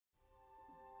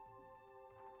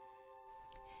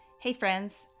Hey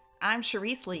friends, I'm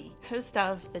Charisse Lee, host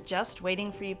of the Just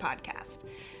Waiting for You podcast.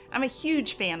 I'm a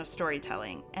huge fan of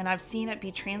storytelling, and I've seen it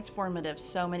be transformative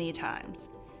so many times.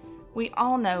 We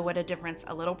all know what a difference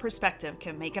a little perspective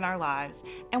can make in our lives,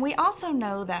 and we also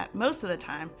know that most of the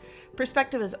time,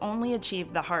 perspective is only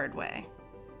achieved the hard way.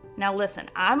 Now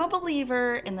listen, I'm a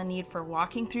believer in the need for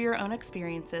walking through your own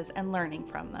experiences and learning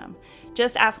from them.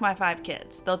 Just ask my 5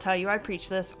 kids. They'll tell you I preach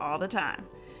this all the time.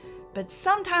 But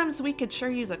sometimes we could sure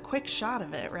use a quick shot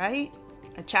of it, right?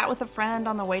 A chat with a friend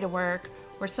on the way to work,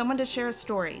 or someone to share a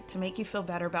story to make you feel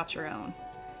better about your own.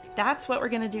 That's what we're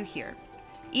going to do here.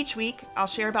 Each week, I'll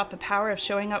share about the power of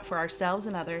showing up for ourselves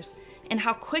and others, and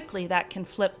how quickly that can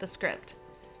flip the script.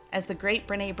 As the great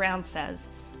Brené Brown says,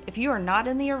 if you are not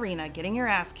in the arena getting your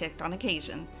ass kicked on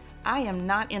occasion, I am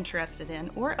not interested in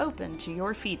or open to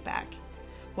your feedback.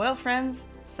 Well, friends,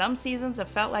 some seasons have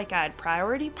felt like I had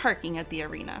priority parking at the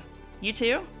arena. You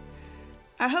too?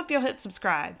 I hope you'll hit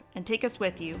subscribe and take us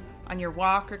with you on your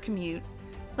walk or commute.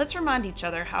 Let's remind each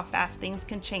other how fast things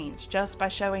can change just by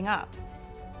showing up.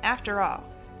 After all,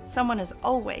 someone is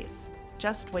always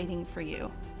just waiting for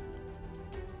you.